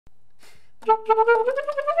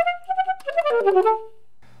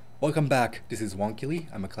Welcome back, this is Wonki.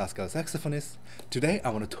 I'm a classical saxophonist. Today I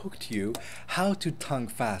want to talk to you how to tongue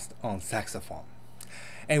fast on saxophone.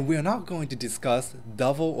 And we are not going to discuss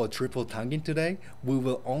double or triple tonguing today. We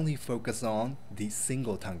will only focus on the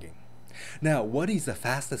single tonguing. Now, what is the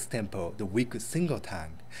fastest tempo that we could single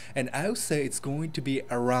tongue? And I would say it's going to be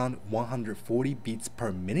around 140 beats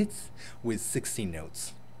per minute with 60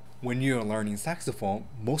 notes. When you're learning saxophone,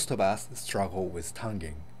 most of us struggle with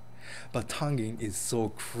tonguing. But tonguing is so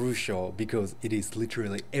crucial because it is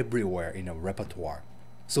literally everywhere in a repertoire.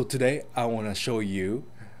 So today I want to show you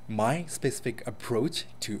my specific approach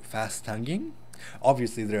to fast tonguing.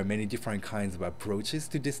 Obviously there are many different kinds of approaches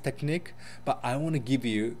to this technique, but I want to give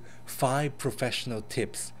you 5 professional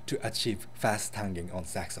tips to achieve fast tonguing on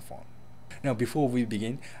saxophone. Now before we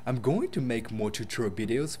begin, I'm going to make more tutorial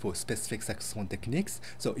videos for specific saxophone techniques,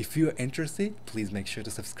 so if you're interested, please make sure to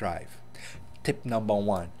subscribe. Tip number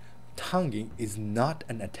 1. Tonguing is not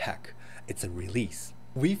an attack, it's a release.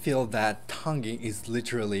 We feel that tonguing is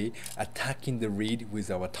literally attacking the reed with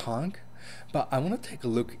our tongue, but I want to take a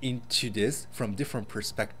look into this from different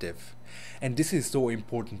perspective. And this is so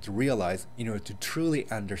important to realize in order to truly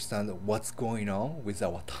understand what's going on with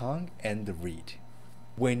our tongue and the reed.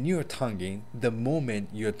 When you're tonguing, the moment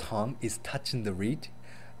your tongue is touching the reed,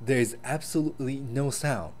 there is absolutely no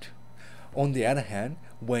sound. On the other hand,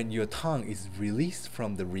 when your tongue is released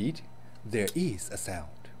from the reed, there is a sound.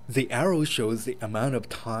 The arrow shows the amount of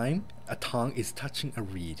time a tongue is touching a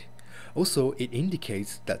reed. Also, it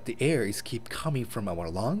indicates that the air is keep coming from our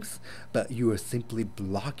lungs, but you are simply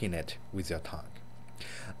blocking it with your tongue.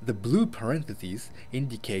 The blue parentheses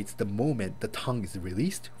indicates the moment the tongue is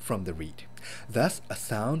released from the reed. Thus, a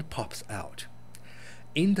sound pops out.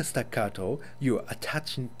 In the staccato, you are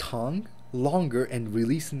attaching tongue longer and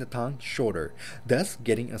releasing the tongue shorter, thus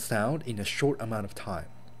getting a sound in a short amount of time.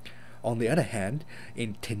 On the other hand,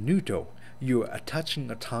 in tenuto, you are attaching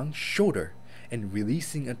a tongue shorter and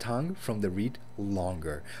releasing a tongue from the reed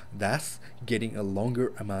longer, thus getting a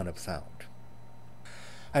longer amount of sound.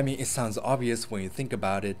 I mean, it sounds obvious when you think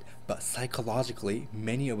about it, but psychologically,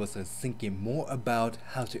 many of us are thinking more about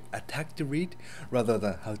how to attack the reed rather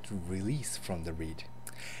than how to release from the reed.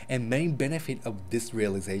 And main benefit of this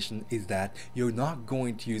realization is that you're not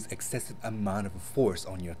going to use excessive amount of force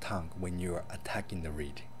on your tongue when you're attacking the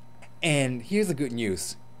reed. And here's the good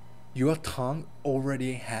news. Your tongue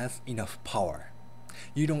already has enough power.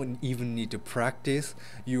 You don't even need to practice,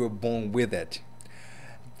 you are born with it.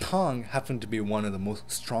 Tongue happens to be one of the most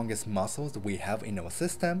strongest muscles we have in our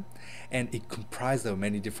system, and it comprises of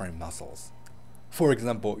many different muscles. For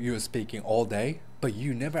example, you're speaking all day, but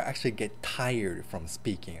you never actually get tired from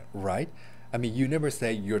speaking, right? I mean, you never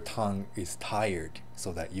say your tongue is tired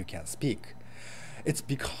so that you can't speak. It's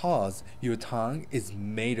because your tongue is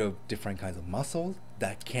made of different kinds of muscles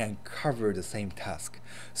that can cover the same task.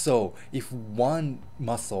 So if one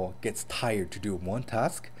muscle gets tired to do one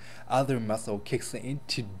task, other muscle kicks in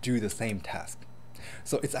to do the same task.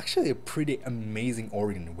 So it's actually a pretty amazing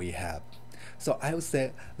organ we have. So I would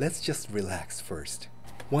say let's just relax first.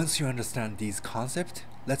 Once you understand these concepts,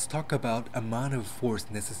 let's talk about amount of force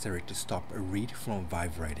necessary to stop a reed from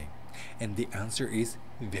vibrating. And the answer is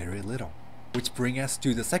very little. Which brings us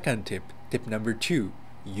to the second tip, tip number 2,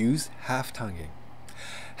 use half-tonguing.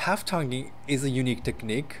 Half-tonguing is a unique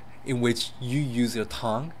technique in which you use your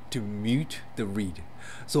tongue to mute the reed.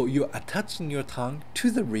 So you're attaching your tongue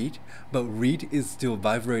to the reed, but reed is still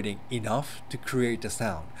vibrating enough to create a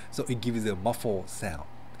sound. So it gives a muffled sound.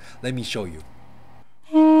 Let me show you.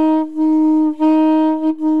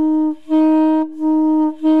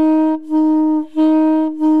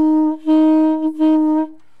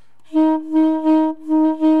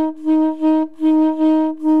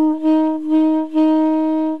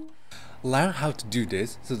 Learn how to do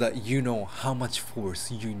this so that you know how much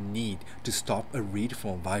force you need to stop a reed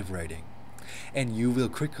from vibrating. And you will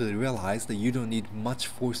quickly realize that you don't need much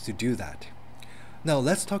force to do that. Now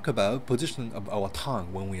let's talk about position of our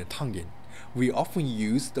tongue when we are tonguing. We often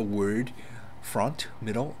use the word front,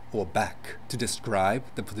 middle, or back to describe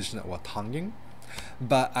the position of our tonguing.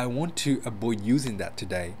 But I want to avoid using that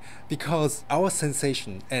today because our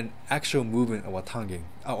sensation and actual movement of our tonguing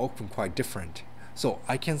are often quite different. So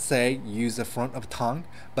I can say use the front of tongue,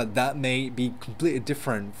 but that may be completely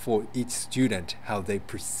different for each student how they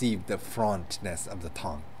perceive the frontness of the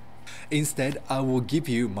tongue. Instead, I will give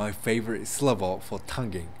you my favorite syllable for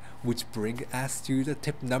tonguing, which brings us to the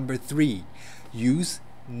tip number 3. Use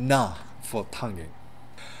na for tonguing.